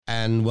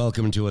And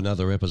welcome to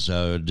another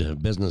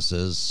episode.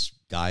 Businesses,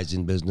 guys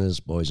in business,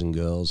 boys and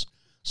girls,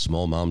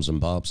 small mums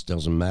and pops,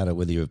 doesn't matter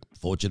whether you're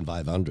Fortune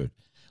 500.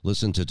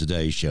 Listen to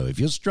today's show. If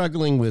you're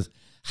struggling with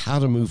how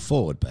to move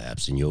forward,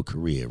 perhaps, in your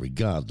career,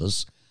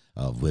 regardless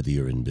of whether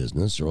you're in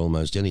business or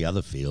almost any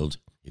other field,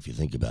 if you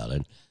think about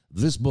it,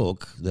 this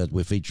book that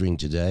we're featuring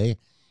today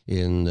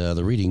in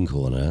the Reading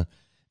Corner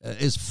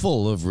is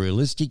full of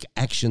realistic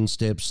action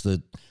steps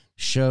that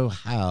show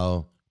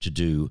how to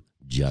do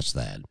just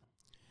that.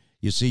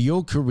 You see,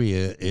 your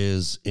career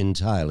is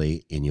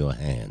entirely in your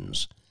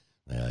hands.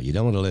 You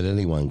don't want to let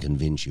anyone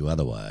convince you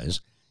otherwise,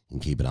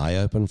 and keep an eye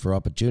open for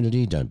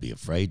opportunity. Don't be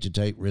afraid to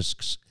take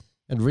risks,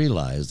 and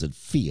realize that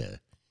fear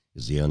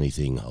is the only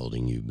thing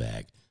holding you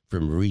back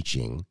from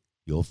reaching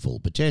your full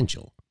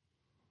potential.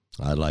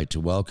 I'd like to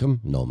welcome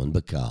Norman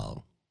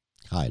Bakal.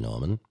 Hi,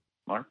 Norman.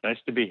 Mark, nice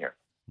to be here.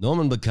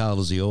 Norman Bakal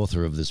is the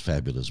author of this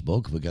fabulous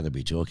book. We're going to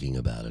be talking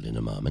about it in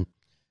a moment.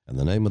 And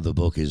the name of the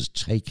book is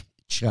Take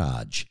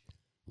Charge.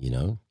 You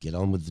know, get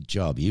on with the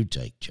job. You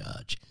take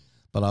charge.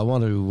 But I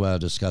want to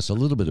discuss a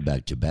little bit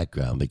about your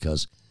background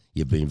because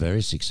you've been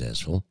very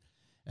successful.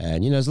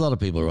 And, you know, there's a lot of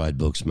people who write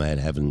books, man,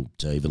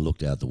 haven't even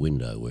looked out the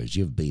window, whereas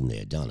you've been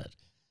there, done it.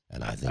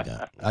 And I think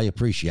I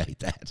appreciate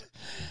that.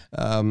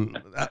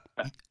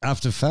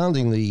 After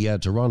founding the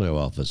Toronto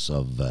office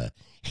of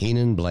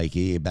Heenan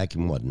Blakey back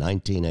in,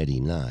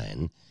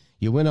 1989,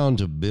 you went on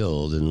to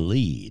build and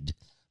lead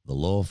the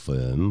law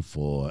firm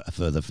for a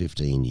further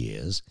 15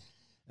 years,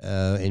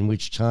 in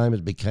which time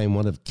it became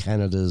one of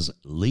Canada's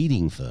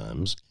leading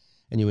firms,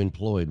 and you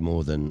employed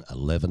more than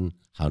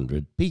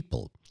 1,100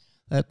 people.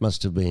 That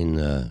must have been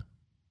a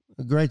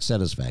great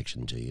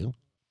satisfaction to you.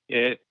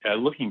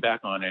 Looking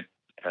back on it,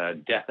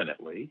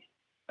 definitely.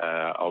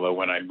 Although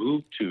when I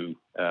moved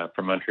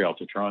from Montreal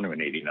to Toronto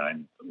in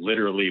 '89,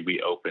 literally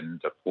we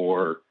opened a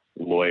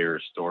 4-lawyer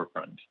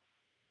storefront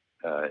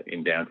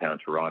in downtown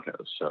Toronto.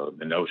 So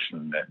the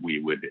notion that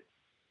we would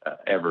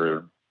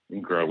ever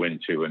grow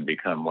into and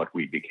become what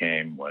we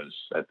became was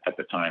at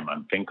the time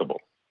unthinkable.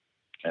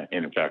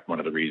 And in fact, one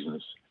of the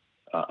reasons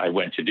I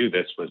went to do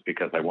this was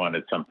because I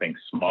wanted something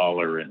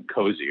smaller and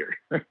cozier.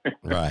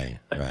 Right.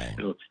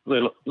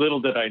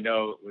 Little did I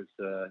know it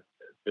was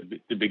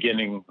the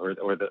beginning or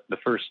the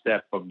first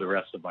step of the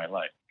rest of my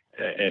life.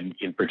 And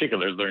in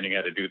particular, learning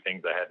how to do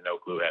things I had no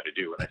clue how to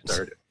do when I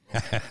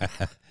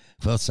started.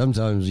 Well,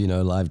 sometimes, you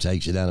know, life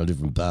takes you down a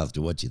different path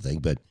to what you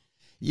think. But,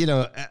 you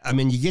know, I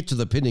mean, you get to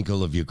the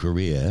pinnacle of your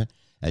career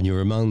and you're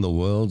among the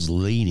world's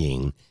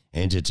leading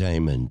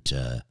entertainment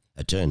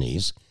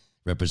attorneys,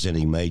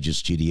 representing major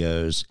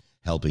studios,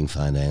 helping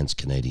finance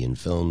Canadian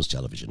films,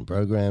 television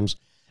programs,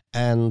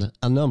 and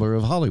a number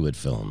of Hollywood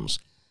films.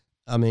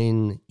 I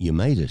mean, you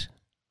made it,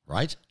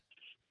 right?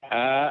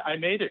 I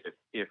made it.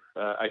 If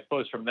I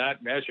suppose from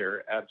that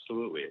measure,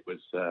 absolutely. It was,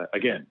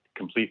 again,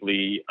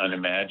 completely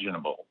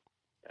unimaginable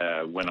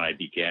when I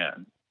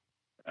began.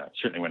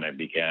 Certainly when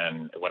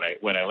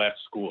I left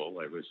school,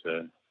 I was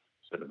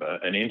sort of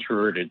an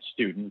introverted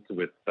student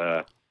with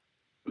a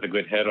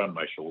good head on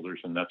my shoulders,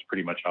 and that's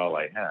pretty much all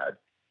I had.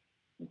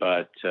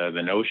 But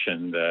the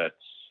notion that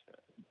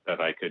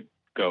I could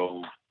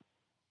go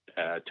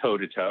toe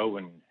to toe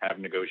and have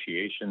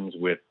negotiations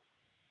with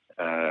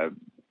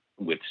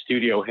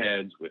studio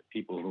heads, with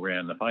people who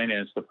ran the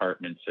finance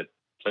departments at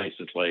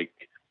places like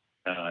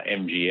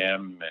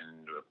MGM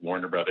and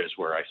Warner Brothers,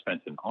 where I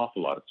spent an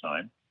awful lot of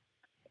time,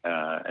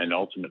 and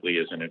ultimately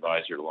as an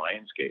advisor to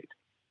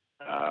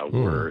Lionsgate,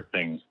 were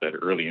things that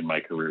early in my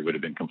career would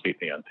have been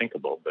completely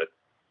unthinkable. But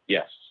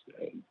yes,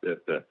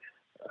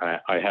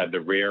 I had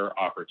the rare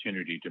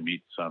opportunity to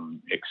meet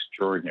some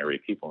extraordinary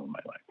people in my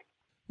life.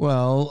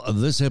 Well,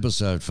 this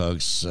episode,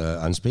 folks,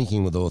 I'm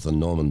speaking with author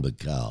Norman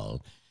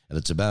Bakal, and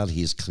it's about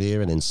his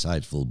clear and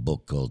insightful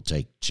book called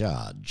Take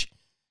Charge.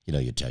 You know,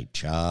 you take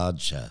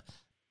charge.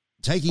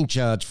 Taking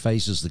charge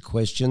faces the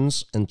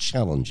questions and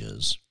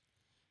challenges,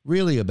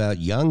 really about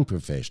young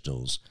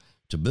professionals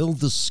to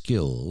build the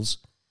skills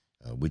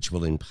which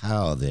will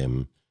empower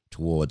them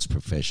towards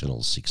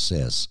professional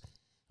success.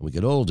 We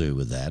could all do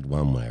with that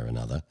one way or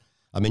another.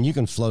 I mean, you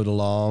can float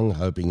along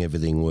hoping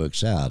everything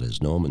works out,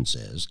 as Norman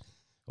says,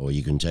 or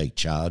you can take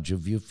charge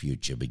of your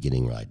future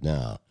beginning right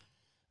now.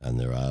 And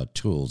there are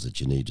tools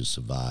that you need to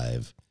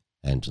survive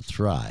and to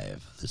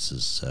thrive. This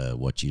is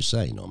what you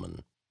say,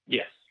 Norman.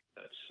 Yes.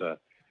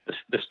 That's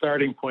the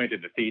starting point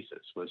of the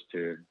thesis was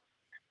to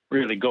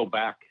really go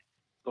back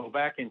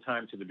in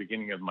time to the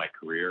beginning of my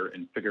career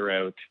and figure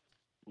out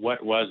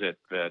what was it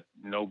that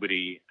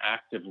nobody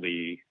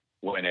actively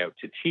went out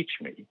to teach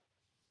me,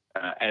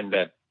 and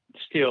that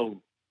skills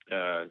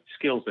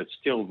that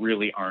still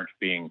really aren't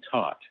being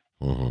taught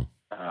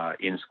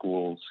in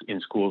schools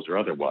or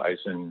otherwise.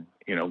 And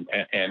you know,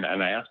 and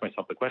I asked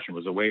myself the question: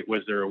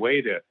 was there a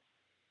way to,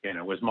 you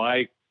know, was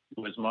my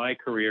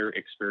career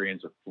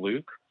experience a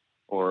fluke,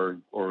 or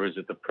was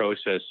it the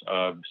process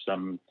of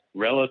some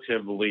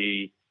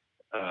relatively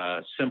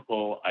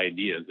simple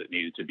ideas that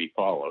needed to be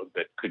followed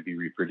that could be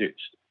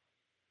reproduced?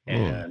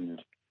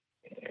 And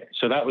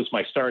so that was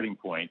my starting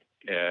point.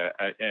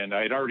 and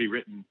I had already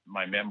written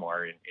my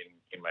memoir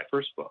in my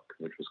first book,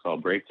 which was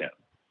called Breakdown.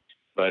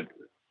 But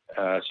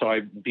so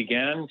I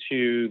began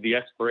the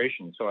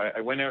exploration. So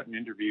I went out and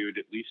interviewed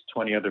at least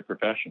 20 other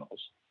professionals,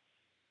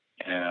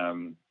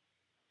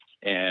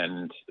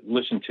 and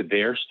listened to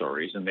their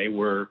stories, and they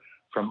were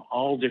from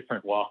all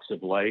different walks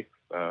of life.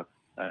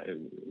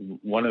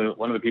 One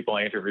of the people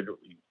I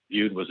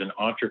interviewed was an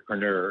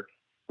entrepreneur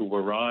who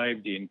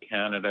arrived in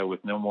Canada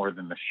with no more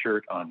than the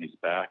shirt on his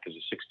back as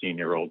a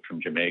 16-year-old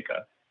from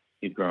Jamaica.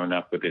 He'd grown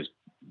up with his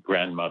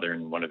grandmother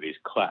in one of these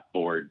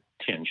clapboard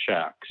tin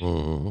shacks.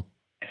 Mm-hmm.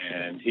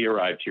 And he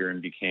arrived here and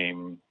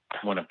became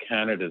one of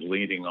Canada's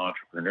leading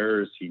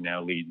entrepreneurs. He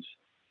now leads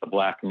the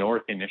Black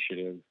North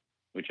Initiative,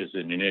 which is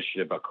an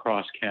initiative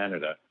across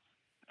Canada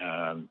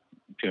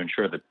to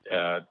ensure that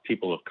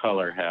people of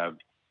color have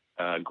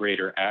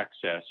greater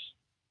access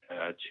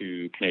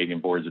to Canadian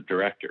boards of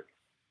directors.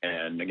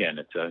 And again,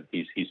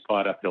 he's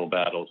fought uphill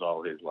battles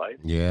all his life.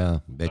 Yeah,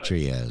 bet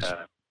he has.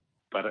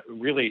 But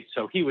really,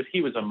 so he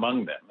was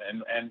among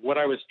them. And what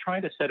I was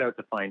trying to set out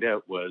to find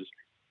out was,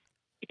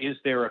 is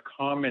there a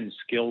common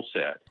skill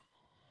set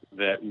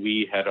that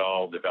we had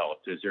all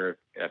developed? Is there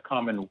a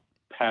common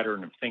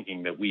pattern of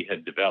thinking that we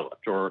had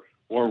developed, or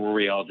were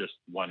we all just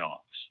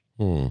one-offs?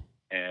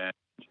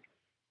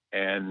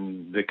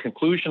 And the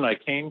conclusion I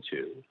came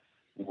to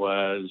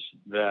was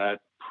that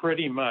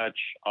pretty much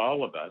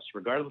all of us,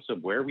 regardless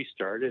of where we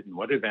started and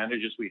what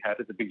advantages we had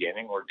at the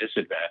beginning or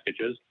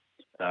disadvantages,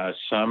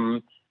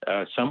 some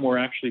were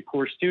actually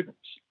poor students,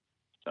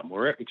 some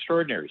were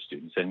extraordinary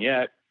students, and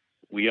yet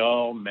we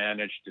all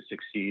managed to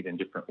succeed in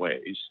different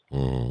ways.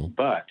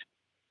 But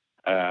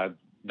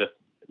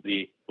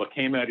what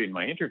came out in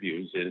my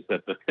interviews is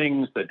that the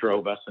things that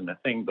drove us and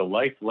the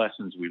life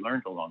lessons we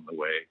learned along the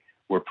way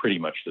were pretty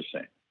much the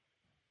same.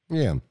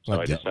 Yeah,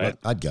 so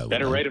I'd go.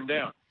 Better write them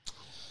down.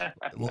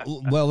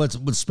 Well,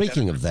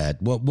 speaking of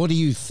that, what do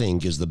you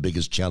think is the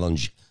biggest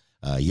challenge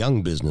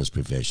young business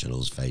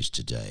professionals face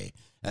today,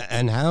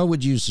 and how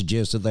would you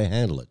suggest that they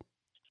handle it?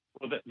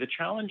 Well, the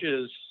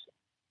challenges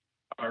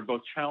are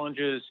both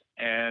challenges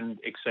and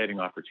exciting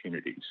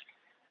opportunities,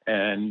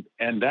 and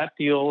that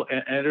deal,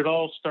 and it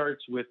all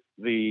starts with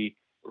the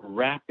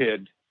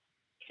rapid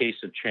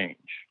pace of change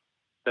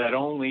that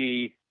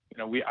only.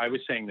 I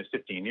was saying this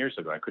 15 years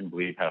ago. I couldn't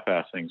believe how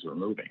fast things were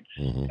moving,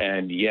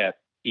 and yet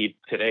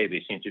today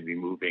they seem to be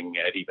moving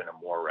at even a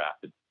more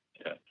rapid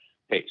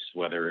pace.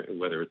 Whether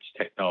it's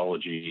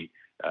technology,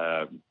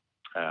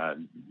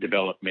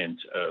 development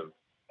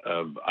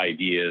of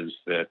ideas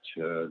that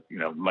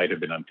might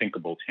have been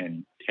unthinkable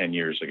 10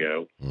 years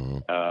ago,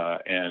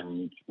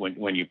 and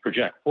when you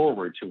project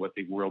forward to what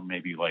the world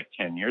may be like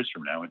 10 years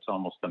from now, it's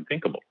almost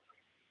unthinkable.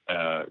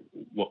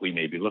 What we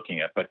may be looking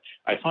at. But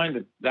I find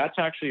that that's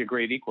actually a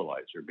great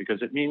equalizer,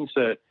 because it means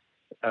that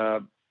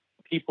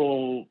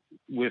people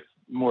with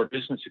more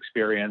business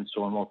experience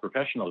or more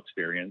professional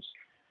experience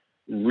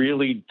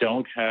really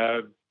don't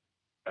have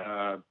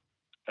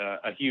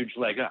a huge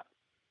leg up.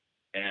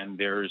 And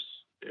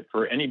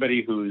for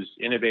anybody who's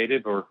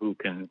innovative or who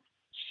can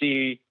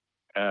see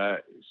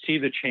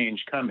the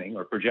change coming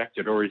or project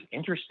it or is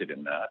interested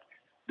in that,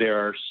 there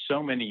are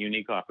so many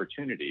unique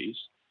opportunities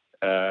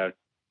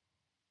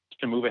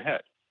to move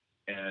ahead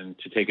and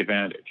to take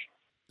advantage.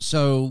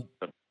 So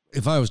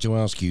if I was to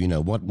ask you,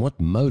 what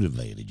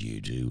motivated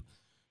you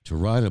to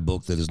write a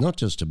book that is not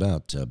just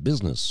about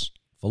business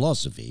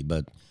philosophy,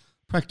 but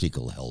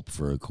practical help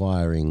for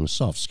acquiring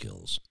soft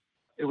skills?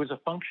 It was a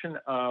function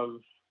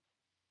of,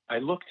 I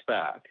looked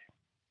back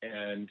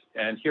and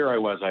here I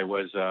was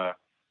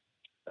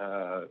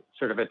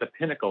sort of at the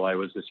pinnacle. I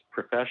was this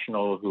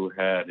professional who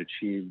had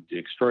achieved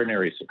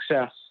extraordinary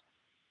success.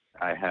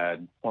 I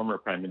had former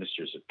prime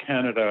ministers of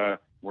Canada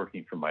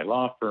working for my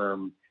law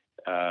firm.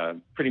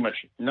 Pretty much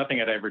nothing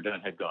I'd ever done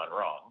had gone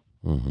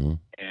wrong.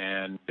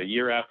 And the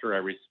year after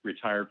I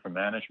retired from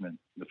management,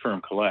 the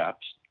firm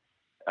collapsed,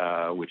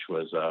 which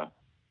was a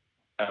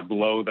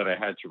blow that I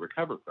had to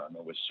recover from.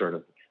 It was sort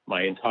of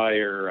my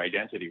entire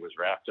identity was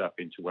wrapped up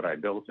into what I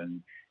built,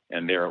 and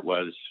there it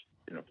was.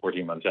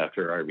 14 months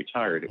after I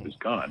retired, it was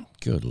gone.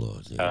 Good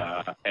Lord.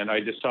 Yeah. And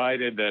I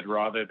decided that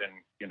rather than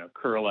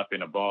curl up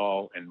in a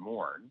ball and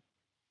mourn,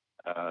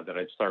 that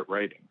I'd start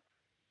writing.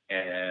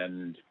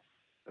 And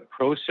the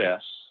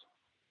process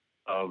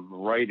of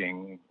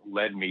writing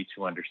led me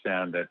to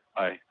understand that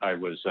I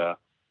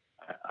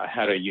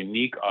had a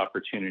unique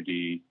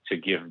opportunity to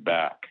give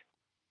back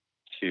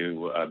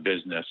to a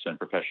business and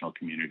professional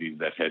community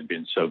that had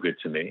been so good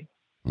to me.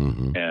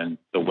 And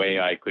the way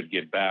I could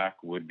give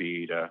back would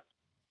be to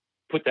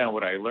put down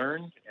what I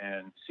learned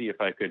and see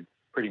if I could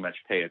pretty much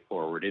pay it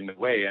forward in the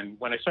way. And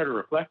when I started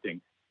reflecting,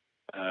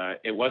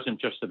 it wasn't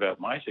just about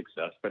my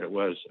success, but it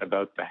was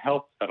about the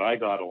help that I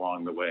got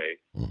along the way.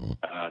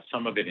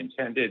 Some of it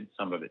intended,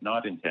 some of it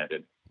not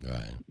intended,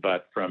 right.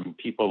 But from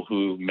people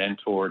who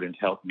mentored and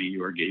helped me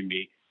or gave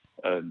me,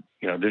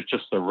 there's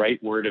just the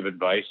right word of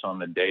advice on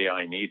the day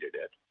I needed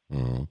it.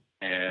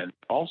 And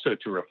also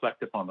to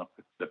reflect upon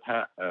the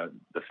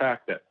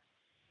fact that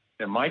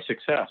my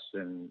success,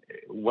 and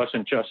it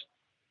wasn't just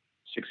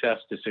success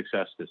to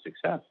success to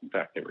success. In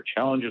fact, there were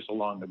challenges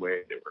along the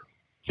way. There were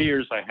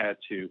fears I had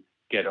to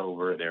get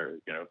over. There,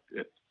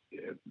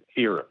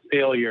 fear of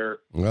failure,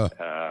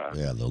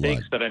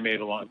 mistakes that I made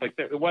along.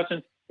 It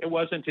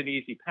wasn't an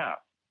easy path.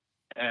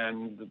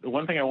 And the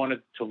one thing I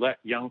wanted to let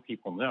young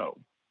people know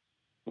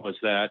was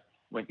that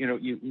when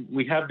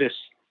we have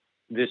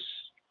this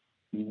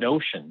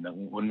notion that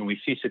when we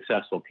see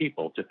successful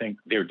people to think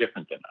they're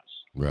different than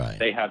us. Right.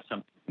 They have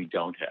something we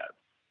don't have.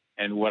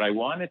 And what I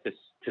wanted to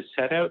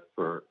set out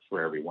for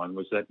everyone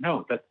was that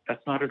no,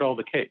 that's not at all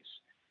the case.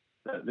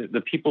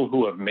 The people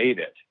who have made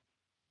it,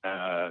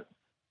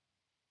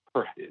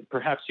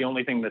 perhaps the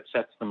only thing that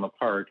sets them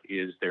apart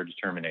is their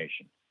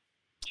determination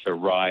to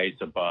rise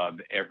above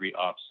every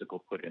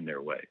obstacle put in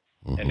their way.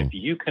 Mm-hmm. And if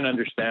you can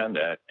understand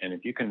that, and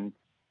if you can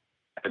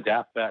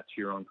adapt that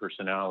to your own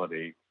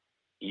personality,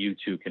 you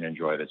too can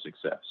enjoy the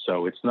success.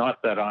 So it's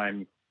not that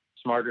I'm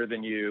smarter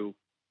than you.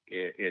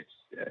 It's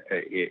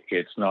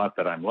not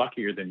that I'm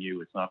luckier than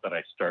you. It's not that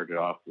I started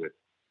off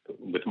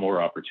with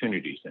more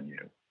opportunities than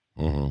you.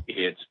 Mm-hmm.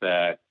 It's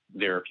that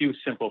there are a few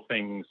simple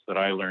things that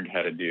I learned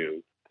how to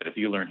do, that if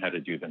you learn how to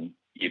do them,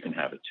 you can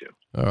have it too.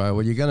 All right.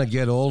 Well, you're going to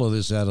get all of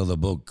this out of the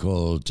book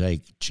called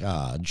Take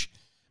Charge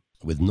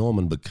with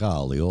Norman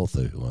Bacall, the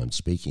author who I'm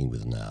speaking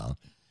with now.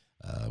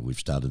 We've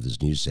started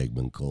this new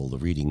segment called The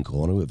Reading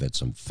Corner. We've had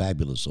some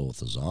fabulous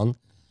authors on,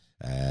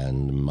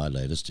 and my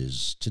latest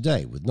is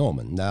today with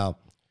Norman. Now,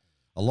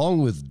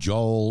 along with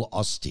Joel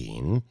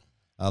Osteen,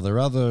 are there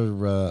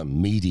other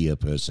media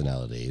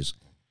personalities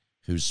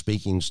whose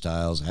speaking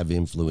styles have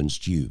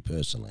influenced you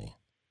personally?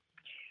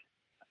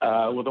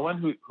 Well, the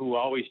one who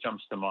always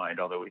jumps to mind,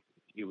 although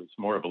he was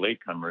more of a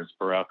latecomer, is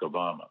Barack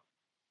Obama.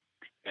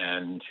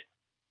 And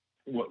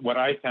what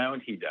I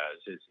found he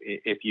does is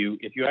if you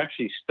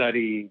actually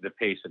study the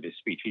pace of his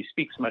speech, he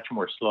speaks much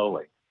more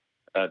slowly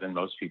than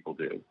most people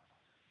do.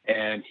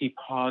 And he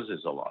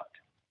pauses a lot.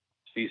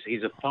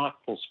 He's a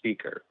thoughtful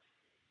speaker.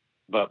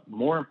 But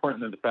more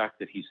important than the fact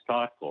that he's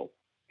thoughtful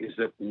is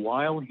that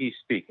while he's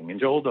speaking, and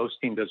Joel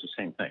Osteen does the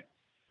same thing,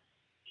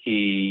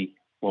 he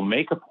will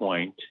make a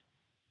point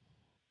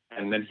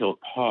and then he'll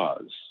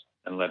pause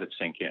and let it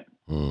sink in.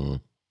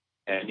 Mm.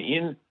 And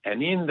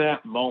in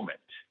that moment,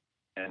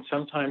 and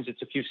sometimes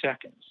it's a few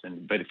seconds,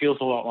 but it feels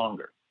a lot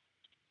longer.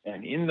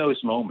 And in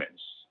those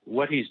moments,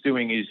 what he's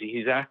doing is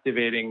he's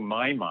activating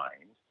my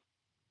mind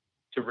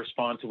to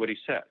respond to what he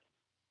said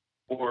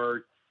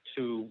or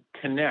to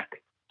connect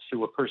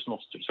to a personal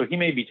story. So he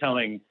may be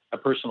telling a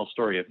personal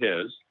story of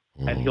his,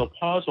 and he'll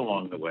pause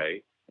along the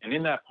way. And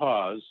in that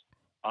pause,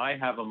 I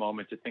have a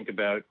moment to think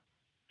about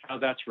how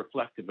that's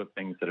reflective of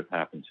things that have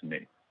happened to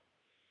me.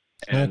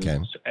 And, okay.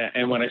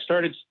 And when I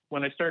started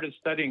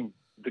studying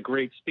the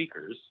great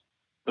speakers,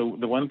 the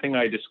one thing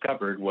I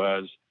discovered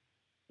was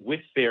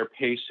with their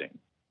pacing,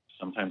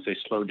 sometimes they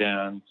slow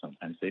down,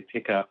 sometimes they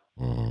pick up,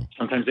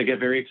 sometimes they get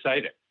very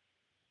excited.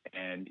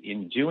 And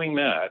in doing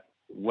that,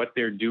 what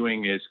they're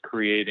doing is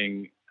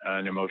creating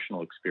an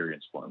emotional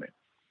experience for me.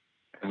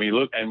 And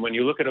when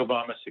you look at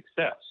Obama's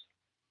success,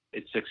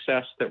 it's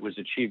success that was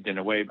achieved in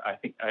a way I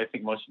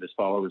think most of his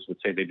followers would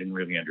say they didn't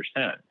really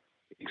understand,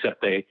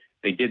 except they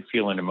did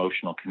feel an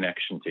emotional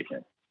connection to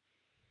him.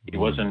 He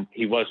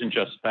wasn't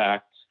just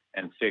facts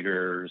and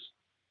figures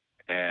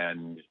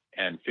and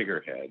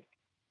figurehead.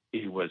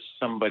 He was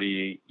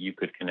somebody you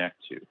could connect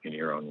to in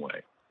your own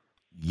way.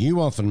 You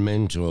often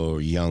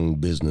mentor young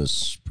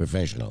business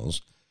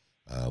professionals.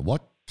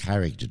 What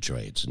character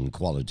traits and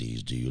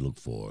qualities do you look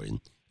for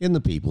in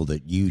the people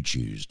that you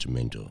choose to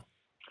mentor?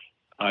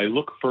 I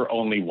look for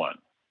only one,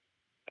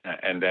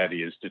 and that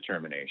is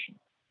determination.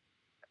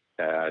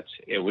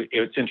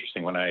 It's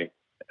interesting when I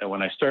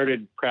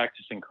started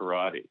practicing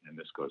karate, and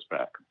this goes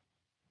back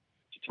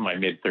to my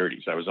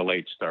mid-30s. I was a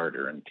late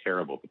starter and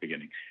terrible at the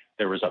beginning.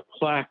 There was a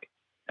plaque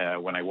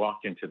when I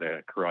walked into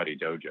the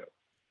karate dojo,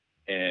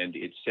 and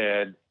it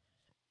said,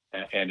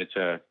 and it's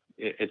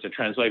a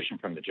translation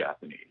from the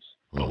Japanese.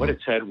 But what it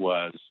said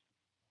was,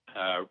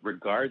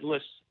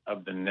 regardless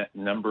of the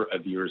number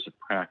of years of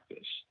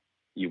practice,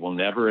 you will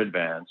never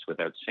advance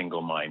without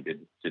single-minded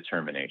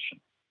determination.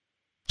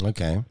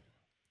 Okay.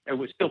 It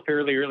was still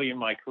fairly early in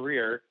my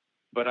career,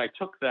 but I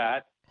took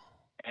that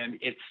and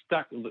it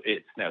stuck.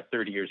 It's now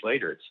 30 years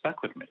later, it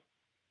stuck with me.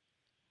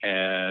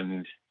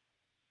 And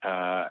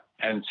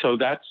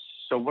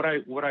so what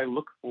I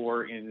look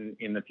for in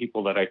the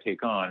people that I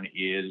take on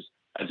is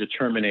a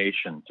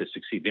determination to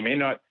succeed. They may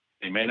not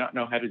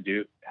know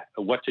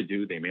what to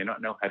do. They may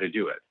not know how to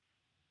do it.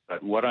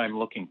 But what I'm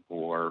looking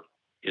for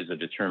is a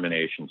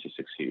determination to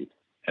succeed.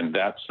 And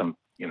that's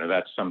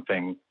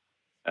something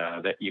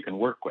that you can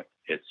work with.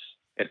 It's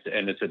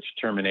a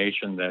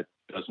determination that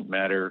doesn't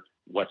matter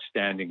what's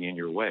standing in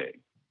your way.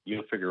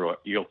 You'll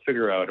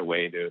figure out a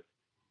way to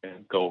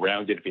go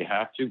around it if you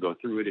have to, go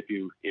through it if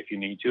you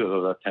need to,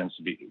 although that tends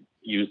to be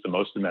use the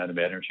most amount of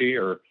energy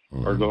or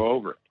go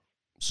over it.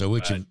 So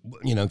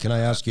can I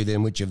ask you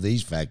then, which of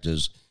these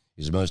factors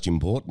is most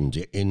important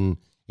in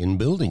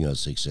building a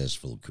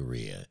successful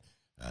career?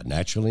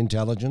 Natural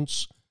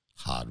intelligence,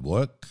 hard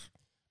work,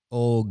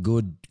 or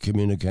good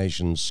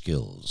communication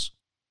skills?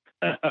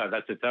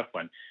 That's a tough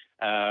one.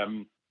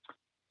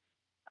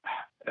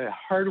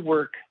 Hard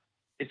work.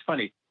 It's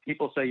funny.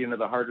 People say,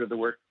 the harder the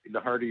work, the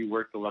harder you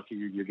work, the luckier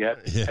you get.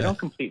 Yeah. I don't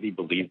completely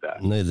believe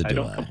that. Neither do I. I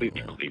don't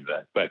completely believe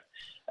that. But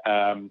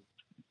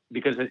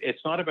because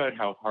it's not about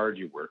how hard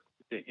you work.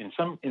 In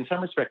some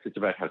respects, it's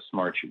about how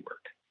smart you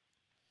work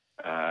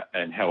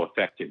and how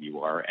effective you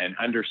are, and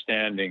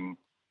understanding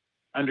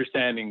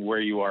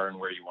where you are and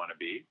where you want to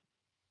be.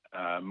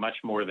 Much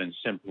more than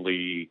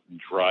simply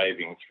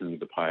driving through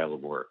the pile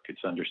of work.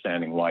 It's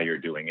understanding why you're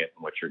doing it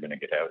and what you're going to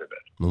get out of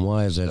it. And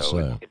why is that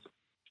so? It's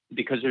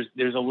because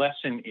there's a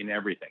lesson in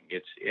everything.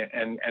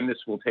 And this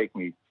will take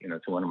me, to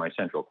one of my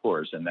central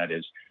cores, and that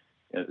is,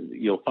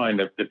 you'll find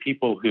that the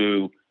people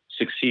who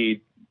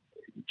succeed,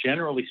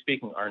 generally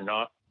speaking, are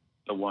not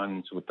the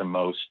ones with the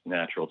most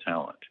natural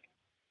talent.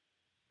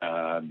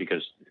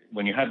 Because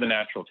when you have the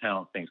natural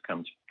talent, things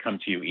come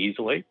to you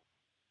easily.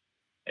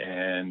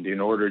 And in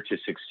order to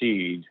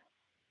succeed,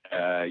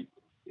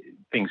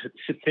 things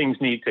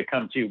need to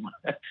come to you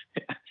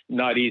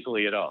not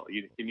easily at all.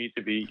 You need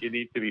to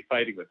be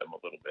fighting with them a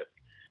little bit.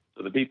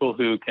 So the people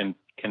who can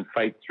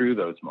fight through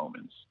those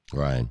moments,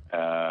 right,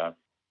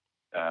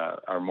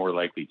 are more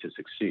likely to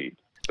succeed.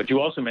 But you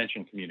also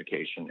mentioned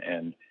communication,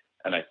 and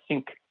I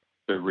think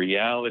the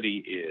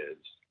reality is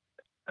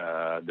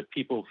the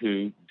people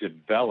who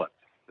develop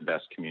the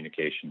best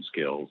communication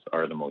skills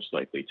are the most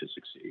likely to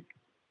succeed.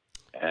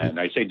 And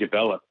I say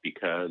develop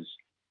because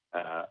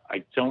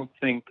I don't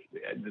think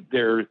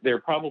they're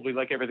probably,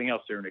 like everything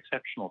else, they're an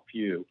exceptional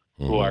few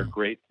who are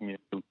great,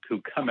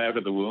 who come out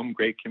of the womb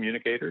great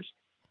communicators,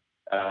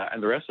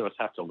 and the rest of us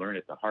have to learn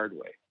it the hard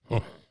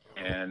way.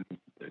 And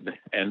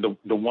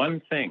the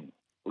one thing,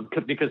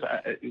 because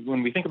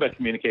when we think about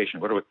communication,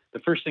 the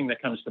first thing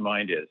that comes to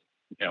mind is,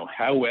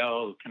 how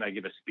well can I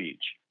give a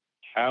speech?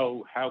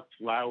 How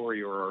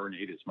flowery or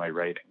ornate is my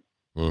writing?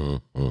 And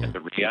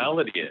the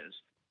reality is,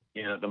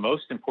 the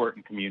most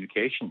important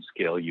communication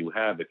skill you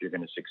have if you're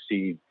going to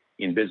succeed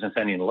in business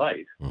and in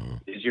life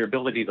is your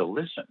ability to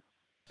listen,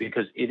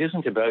 because it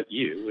isn't about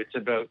you. It's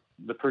about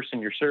the person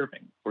you're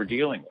serving or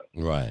dealing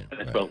with. Right. And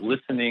it's about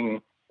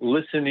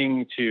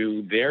listening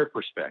to their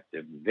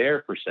perspective, their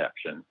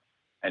perception,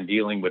 and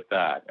dealing with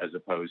that, as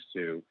opposed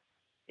to,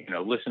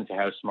 listen to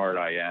how smart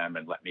I am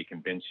and let me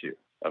convince you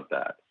of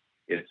that.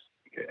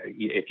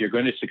 If you're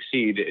going to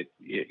succeed,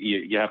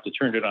 you have to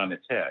turn it on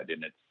its head,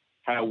 and it's,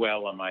 how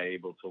well am I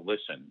able to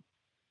listen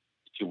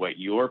to what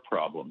your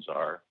problems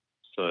are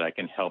so that I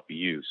can help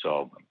you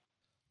solve them?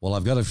 Well,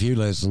 I've got a few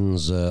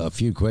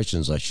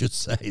questions, I should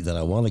say, that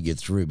I want to get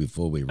through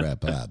before we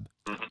wrap up.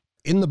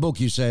 In the book,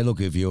 you say,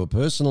 look, if you're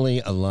personally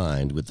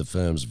aligned with the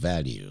firm's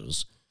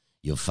values,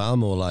 you're far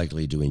more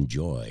likely to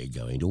enjoy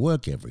going to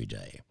work every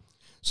day.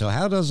 So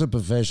how does a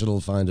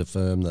professional find a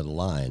firm that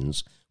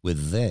aligns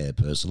with their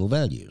personal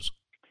values?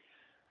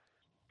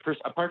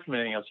 First, apart from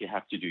anything else, you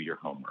have to do your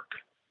homework.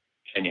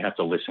 And you have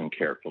to listen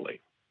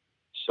carefully.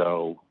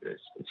 So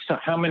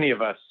how many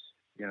of us,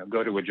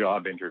 go to a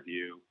job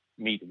interview,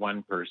 meet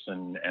one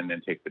person, and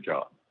then take the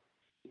job?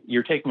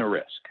 You're taking a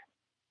risk,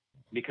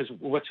 because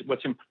what's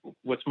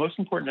most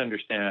important to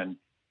understand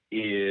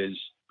is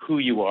who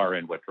you are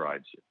and what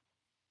drives you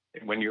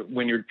when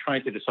you're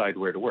trying to decide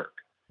where to work.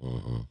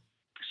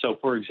 So,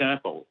 for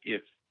example,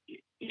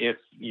 if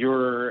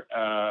you're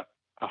a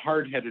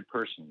hard-headed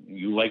person,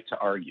 you like to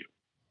argue,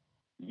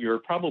 you're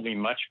probably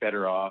much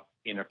better off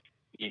in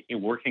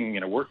working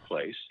in a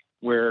workplace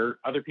where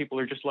other people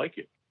are just like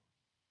you,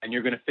 and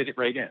you're going to fit it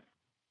right in.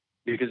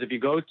 Because if you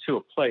go to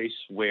a place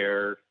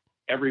where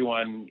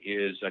everyone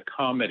is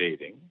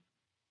accommodating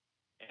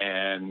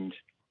and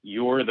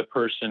you're the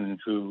person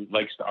who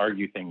likes to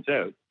argue things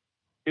out,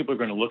 people are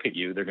going to look at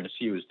you, they're going to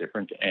see you as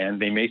different,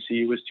 and they may see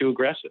you as too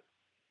aggressive.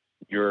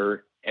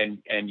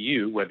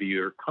 You, whether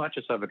you're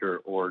conscious of it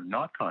or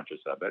not conscious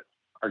of it,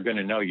 are going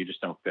to know you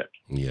just don't fit.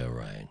 Yeah,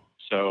 right.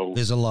 So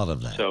there's a lot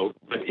of that. So,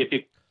 but if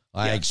you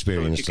I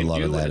experienced a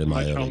lot of that in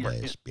my early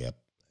days. Yep.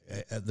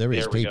 There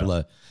is people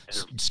are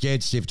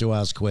scared stiff to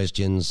ask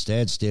questions,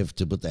 scared stiff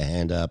to put their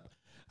hand up,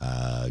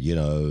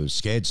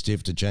 scared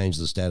stiff to change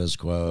the status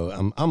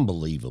quo.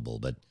 Unbelievable.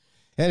 But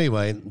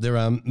anyway, there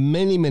are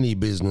many, many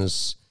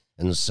business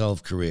and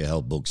self-career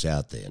help books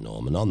out there,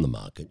 Norman, on the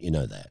market. You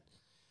know that.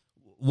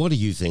 What do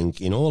you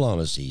think, in all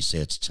honesty,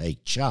 sets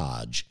Take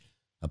Charge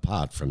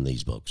apart from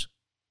these books?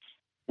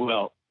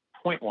 Well,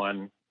 point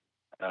one,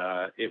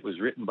 it was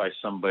written by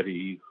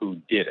somebody who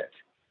did it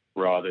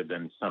rather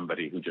than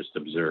somebody who just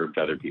observed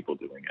other people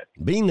doing it.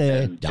 Been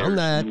there, done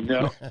that.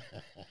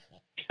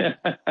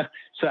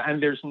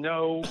 And there's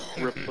no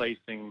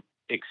replacing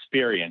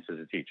experience as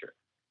a teacher.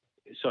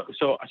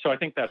 So I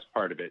think that's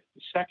part of it.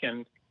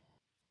 Second,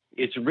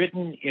 it's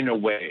written in a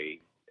way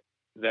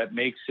that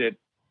makes it,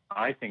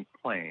 I think,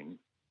 plain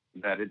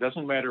that it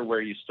doesn't matter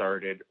where you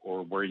started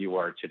or where you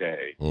are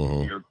today.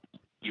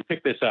 You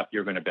pick this up,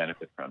 you're going to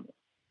benefit from it.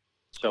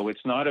 So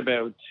it's not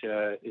about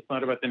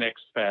the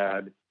next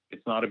fad.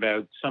 It's not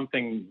about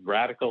something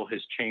radical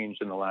has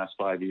changed in the last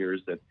 5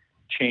 years that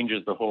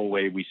changes the whole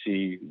way we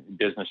see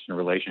business and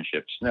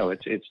relationships. No,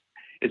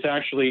 it's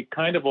actually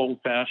kind of old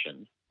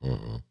fashioned.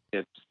 Mm-hmm.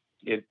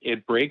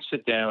 It breaks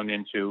it down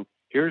into,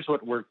 here's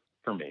what worked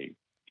for me.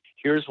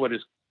 Here's what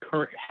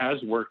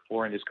has worked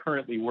for and is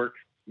currently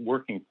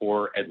working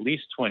for at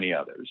least 20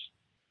 others.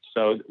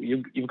 So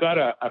you've got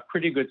a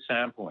pretty good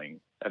sampling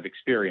of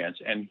experience,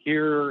 and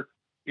here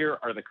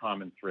are the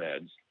common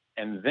threads.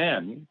 And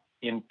then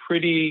in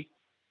pretty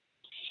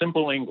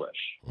simple English,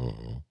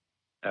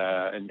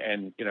 Mm-hmm.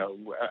 and you know,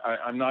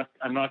 I'm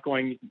not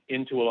going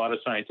into a lot of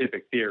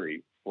scientific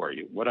theory for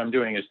you. What I'm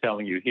doing is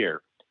telling you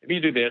here, if you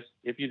do this,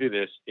 if you do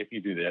this, if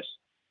you do this,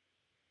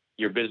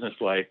 your business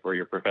life or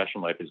your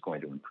professional life is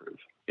going to improve.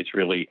 It's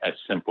really as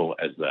simple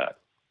as that.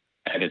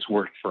 And it's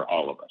worked for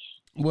all of us.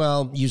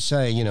 Well, you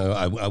say, you know,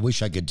 I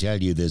wish I could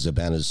tell you there's a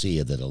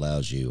panacea that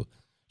allows you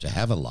to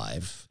have a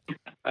life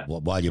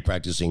while you're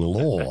practicing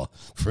law,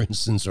 for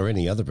instance, or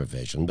any other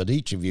profession. But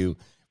each of you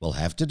will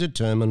have to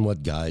determine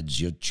what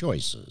guides your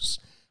choices.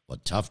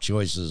 What tough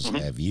choices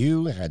have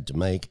you had to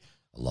make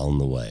along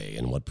the way,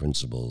 and what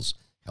principles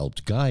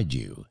helped guide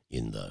you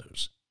in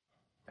those?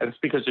 And it's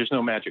because there's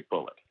no magic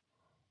bullet.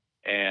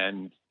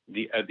 And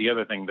the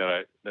other thing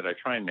that I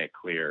try and make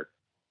clear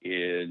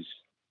is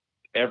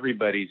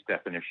everybody's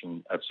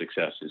definition of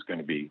success is going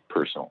to be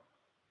personal.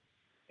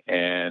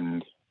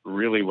 And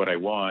really what I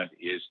want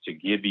is to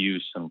give you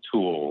some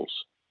tools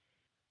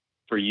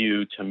for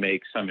you to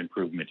make some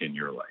improvement in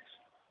your life.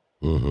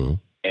 Mm-hmm.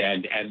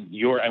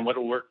 And what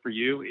will work for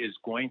you is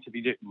going to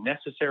be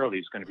necessarily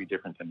is going to be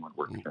different than what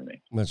worked for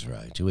me. That's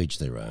right. To each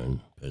their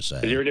own, per se.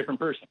 Because you're a different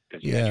person.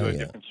 Because you have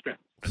different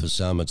strengths. For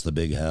some, it's the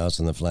big house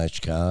and the flash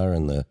car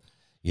and the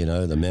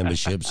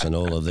memberships and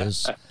all of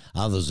this.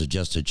 Others are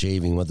just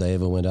achieving what they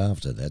ever went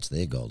after. That's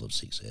their goal of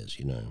success,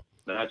 you know.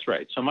 That's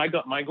right. So my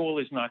goal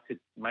is not to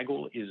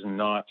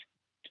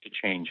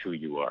change who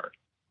you are.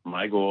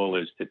 My goal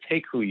is to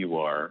take who you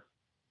are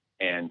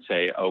and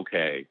say,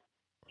 okay,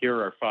 here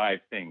are 5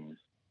 things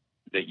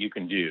that you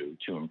can do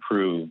to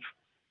improve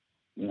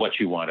what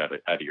you want out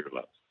of your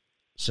life.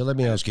 So let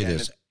me ask you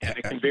this.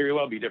 It can very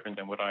well be different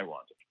than what I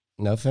wanted.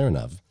 No, fair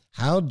enough.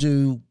 How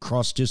do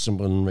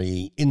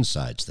cross-disciplinary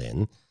insights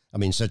then, I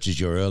mean, such as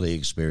your early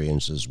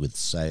experiences with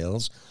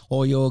sales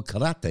or your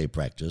karate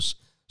practice,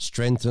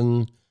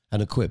 strengthen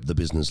and equip the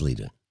business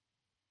leader?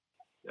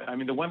 I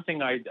mean, the one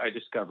thing I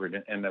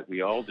discovered, and that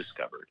we all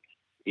discovered,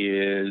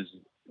 is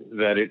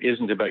that it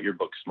isn't about your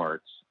book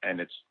smarts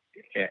and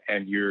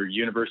your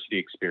university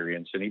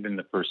experience, and even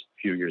the first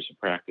few years of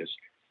practice,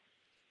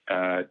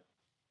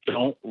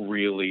 don't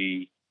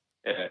really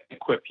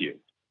equip you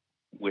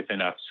with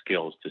enough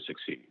skills to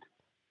succeed.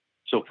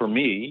 So for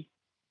me,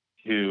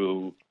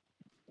 who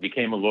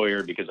became a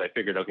lawyer because I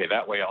figured, okay,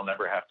 that way I'll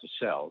never have to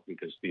sell,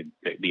 because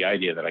the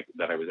idea that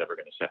I was ever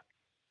going to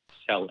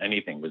sell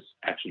anything was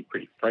actually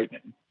pretty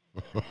frightening.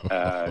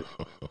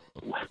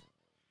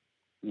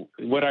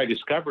 What I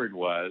discovered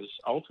was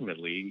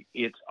ultimately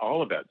it's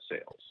all about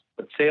sales,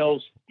 but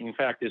sales, in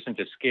fact, isn't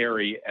as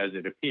scary as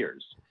it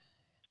appears.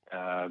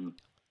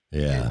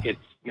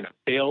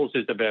 Sales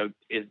is about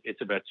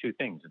 2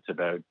 things. It's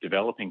about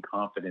developing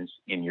confidence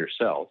in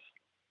yourself,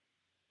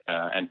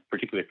 and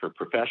particularly for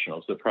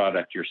professionals, the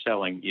product you're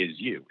selling is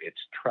you. It's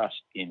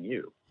trust in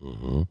you.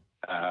 Mm-hmm.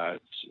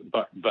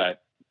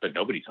 But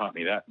nobody taught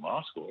me that in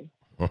law school.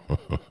 In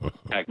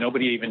fact,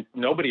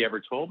 nobody ever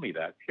told me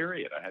that.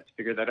 Period. I had to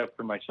figure that out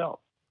for myself.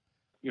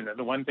 You know,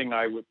 the one thing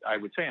I would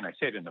say, and I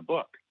say it in the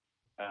book,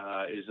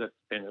 is that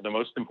the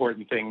most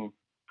important thing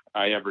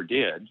I ever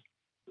did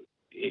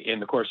in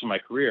the course of my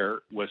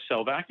career was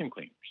sell vacuum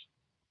cleaners,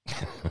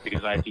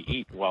 because I had to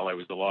eat while I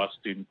was a law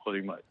student,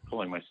 putting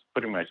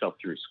myself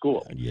through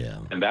school. Yeah,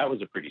 and that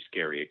was a pretty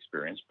scary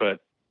experience. But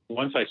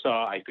once I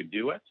saw I could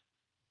do it,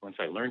 once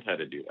I learned how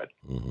to do it,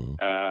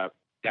 mm-hmm.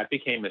 That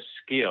became a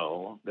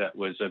skill that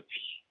was of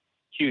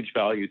huge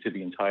value to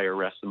the entire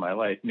rest of my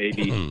life.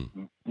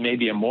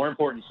 Maybe a more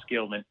important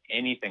skill than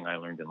anything I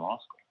learned in law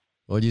school.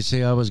 Well, you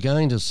see, I was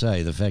going to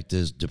say, the fact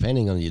is,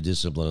 depending on your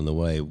discipline and the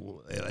way,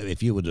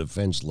 if you were a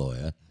defense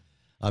lawyer,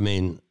 I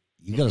mean,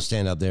 you've got to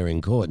stand up there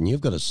in court and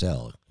you've got to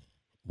sell.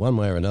 One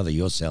way or another,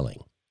 you're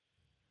selling.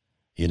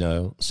 You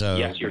know, so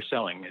yes, you're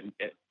selling.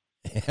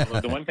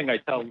 Well, the one thing I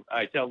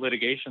tell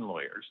litigation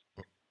lawyers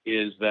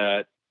is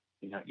that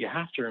you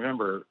have to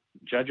remember,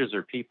 judges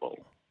are people,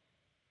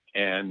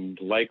 and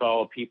like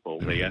all people,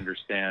 they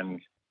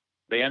understand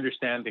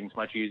things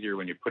much easier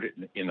when you put it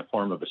in the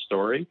form of a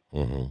story,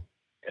 mm-hmm.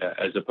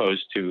 As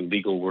opposed to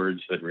legal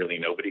words that really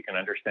nobody can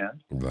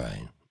understand.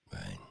 Right.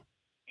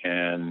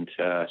 And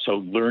so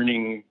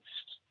learning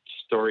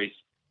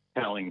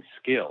storytelling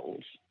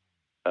skills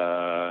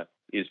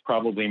is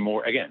probably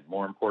more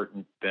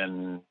important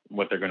than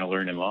what they're going to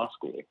learn in law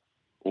school,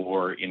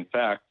 or in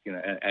fact,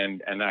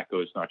 and that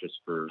goes not just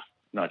for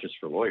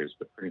lawyers,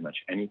 but pretty much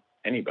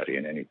anybody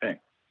and anything.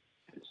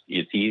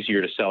 It's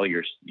easier to sell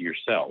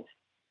yourself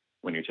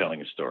when you're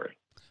telling a story.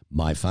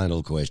 My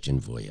final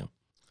question for you.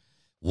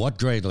 What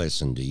great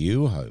lesson do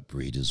you hope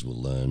readers will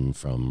learn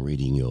from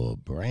reading your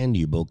brand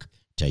new book,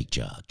 Take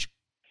Charge?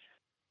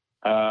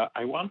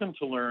 I want them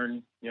to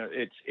learn.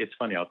 It's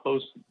funny. I'll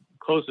close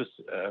this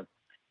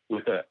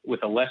with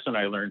a lesson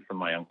I learned from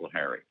my Uncle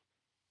Harry.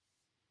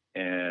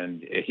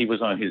 And he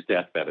was on his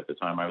deathbed at the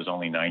time. I was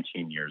only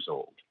 19 years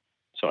old,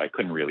 so I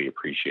couldn't really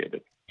appreciate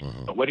it.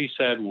 Mm-hmm. But what he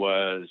said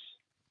was,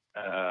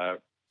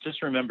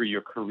 just remember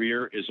your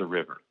career is a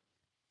river,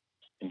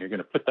 and you're going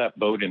to put that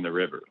boat in the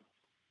river,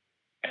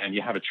 and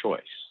you have a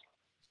choice.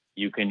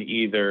 You can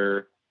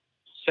either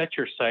set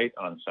your sight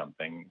on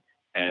something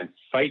and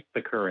fight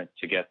the current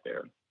to get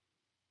there,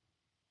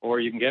 or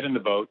you can get in the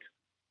boat,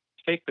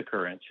 take the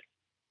current,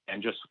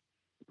 and just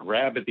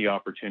grab at the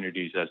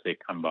opportunities as they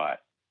come by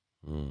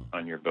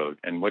on your boat.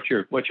 And what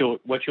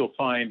you'll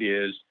find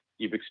is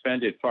you've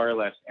expended far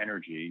less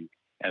energy,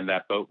 and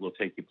that boat will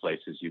take you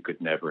places you could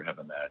never have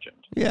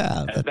imagined.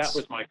 Yeah, and that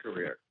was my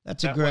career.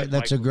 That's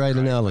a great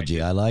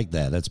analogy. I like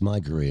that. That's my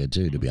career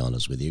too, to be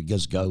honest with you.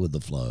 Just go with the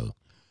flow.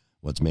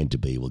 What's meant to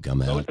be will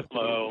come out. Go with the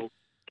flow.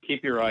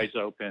 Keep your eyes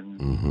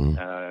open.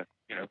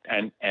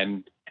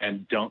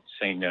 And don't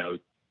say no.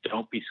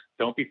 Don't be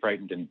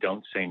frightened, and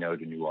don't say no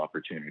to new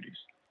opportunities.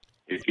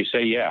 If you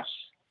say yes,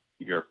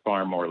 you're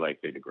far more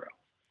likely to grow.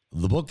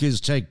 The book is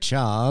Take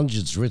Charge.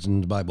 It's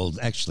written by,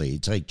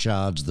 Take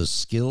Charge, The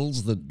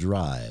Skills That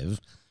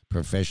Drive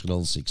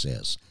Professional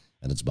Success.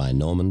 And it's by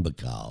Norman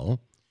Bacall.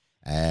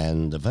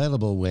 And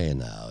available where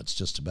now? It's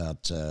just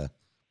about,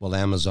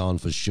 Amazon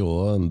for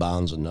sure, and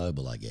Barnes &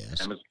 Noble, I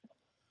guess. Amazon.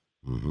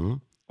 Mm-hmm.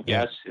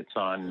 Yes, it's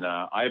on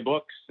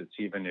iBooks. It's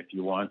even if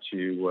you want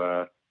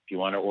to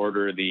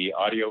order the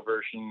audio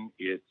version,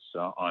 it's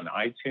on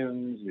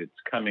iTunes.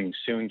 It's coming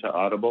soon to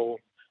Audible.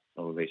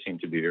 Oh, they seem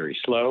to be very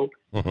slow.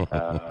 You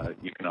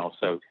can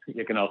also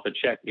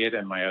check it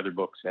and my other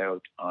books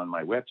out on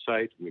my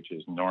website, which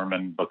is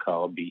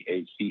normanbacall,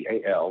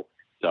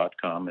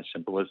 BACAL.com, as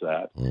simple as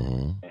that.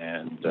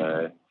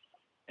 Mm-hmm.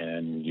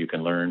 And you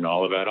can learn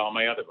all about all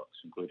my other books,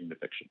 including the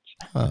fictions.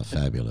 Oh,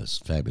 fabulous,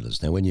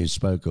 fabulous. Now, when you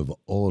spoke of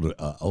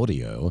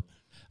audio,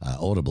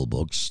 Audible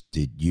books,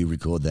 did you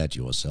record that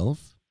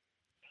yourself?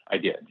 I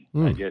did.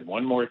 I did.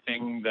 One more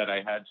thing that I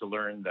had to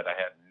learn that I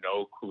had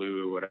no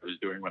clue what I was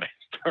doing when I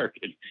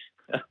started.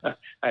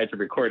 I had to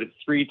record it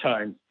 3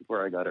 times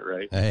before I got it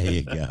right. There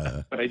you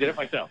go. But I did it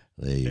myself.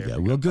 There you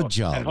go. Well, good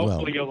job. And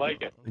hopefully you'll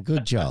like it.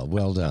 Good job.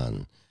 Well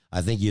done.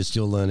 I think you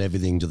still learn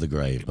everything to the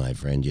grave, my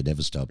friend. You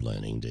never stop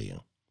learning, do you?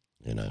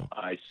 You know.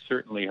 I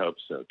certainly hope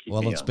so.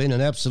 It's been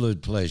an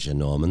absolute pleasure,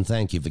 Norman.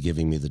 Thank you for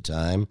giving me the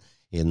time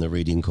in the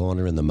Reading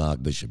Corner in the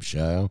Mark Bishop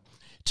Show.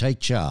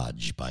 Take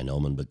Charge by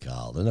Norman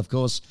Bacall. And, of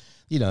course,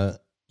 you're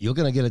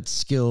going to get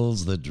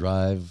skills that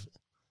drive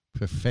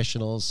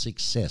professional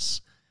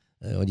success.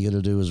 All you got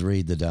to do is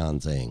read the darn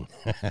thing.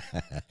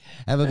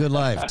 Have a good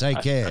life.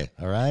 Take care,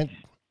 all right?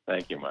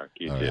 Thank you, Mark.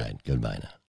 You too. All right. Goodbye now.